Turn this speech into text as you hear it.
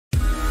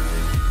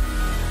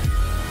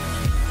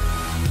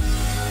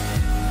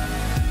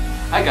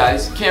Hi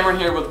guys, Cameron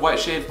here with Wet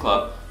Shave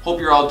Club. Hope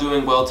you're all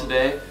doing well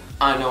today.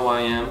 I know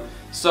I am.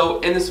 So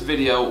in this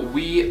video,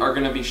 we are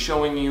going to be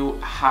showing you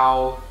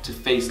how to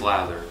face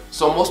lather.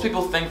 So most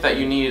people think that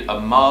you need a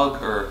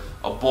mug or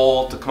a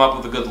bowl to come up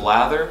with a good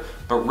lather,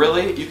 but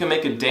really you can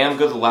make a damn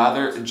good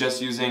lather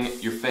just using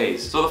your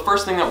face. So the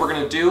first thing that we're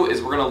going to do is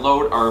we're going to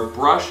load our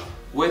brush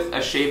with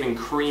a shaving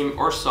cream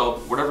or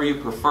soap, whatever you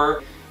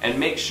prefer, and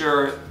make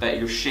sure that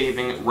you're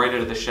shaving right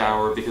out of the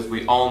shower, because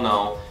we all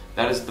know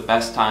that is the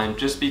best time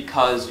just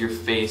because your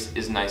face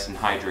is nice and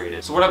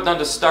hydrated. So what I've done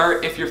to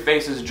start, if your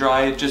face is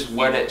dry, just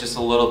wet it just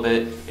a little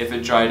bit if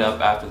it dried up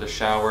after the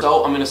shower.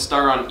 So I'm going to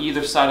start on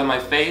either side of my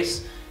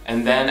face,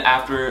 and then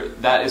after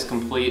that is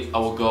complete, I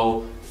will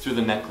go through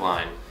the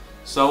neckline.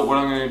 So what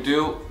I'm going to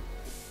do,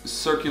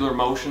 circular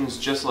motions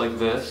just like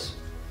this.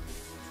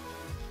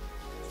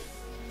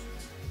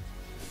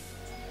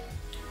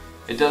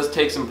 It does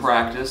take some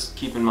practice,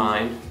 keep in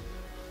mind.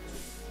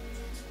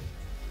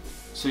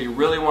 So you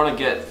really want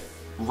to get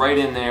right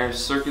in there,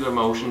 circular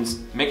motions.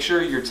 Make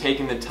sure you're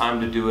taking the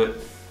time to do it.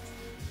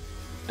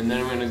 And then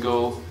I'm going to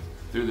go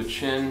through the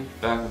chin,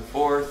 back and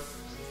forth,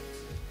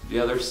 the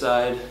other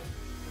side.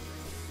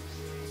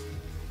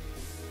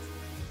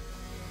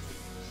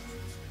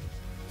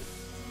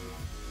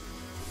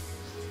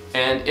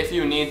 And if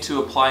you need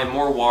to apply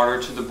more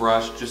water to the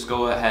brush, just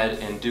go ahead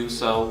and do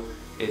so.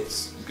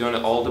 It's going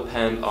to all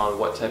depend on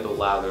what type of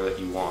lather that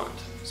you want.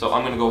 So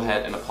I'm going to go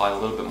ahead and apply a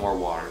little bit more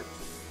water.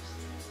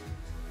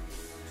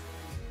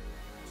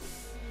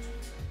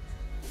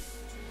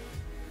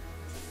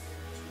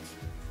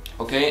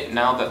 Okay,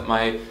 now that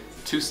my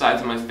two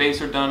sides of my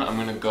face are done, I'm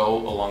going to go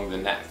along the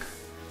neck.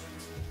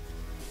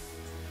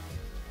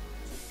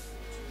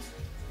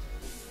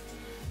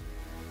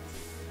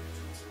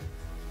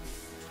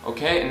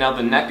 Okay, and now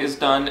the neck is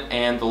done,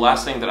 and the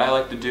last thing that I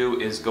like to do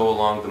is go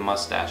along the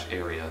mustache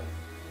area.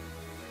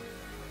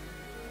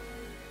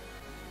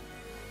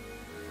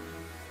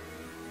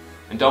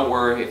 And don't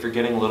worry if you're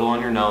getting a little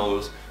on your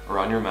nose or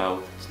on your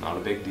mouth, it's not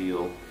a big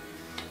deal.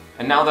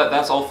 And now that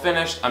that's all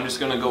finished, I'm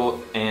just going to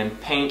go and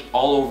paint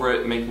all over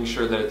it, making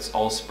sure that it's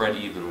all spread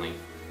evenly.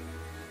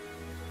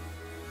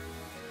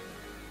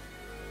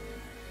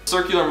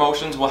 Circular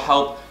motions will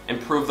help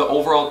improve the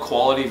overall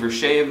quality of your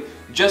shave,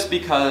 just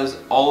because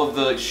all of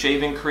the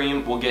shaving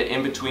cream will get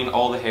in between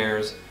all the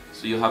hairs,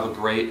 so you'll have a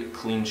great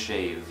clean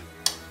shave.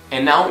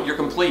 And now you're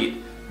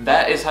complete.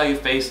 That is how you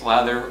face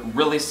lather.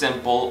 Really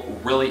simple,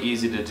 really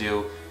easy to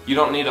do. You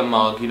don't need a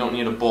mug, you don't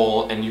need a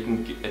bowl, and you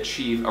can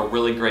achieve a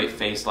really great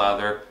face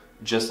lather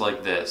just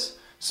like this.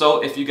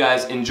 So if you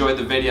guys enjoyed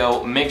the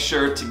video, make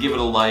sure to give it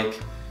a like,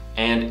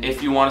 and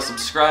if you want to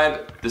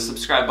subscribe, the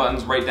subscribe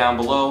button's right down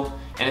below.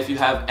 And if you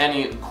have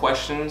any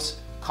questions,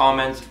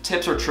 comments,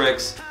 tips or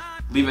tricks,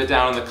 leave it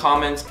down in the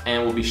comments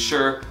and we'll be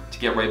sure to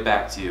get right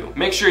back to you.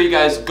 Make sure you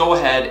guys go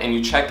ahead and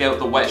you check out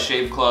the Wet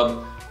Shave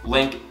Club,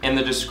 link in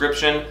the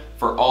description,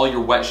 for all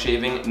your wet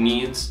shaving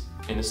needs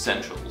and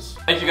essentials.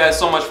 Thank you guys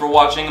so much for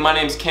watching. My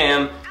name's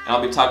Cam, and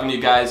I'll be talking to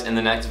you guys in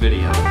the next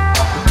video.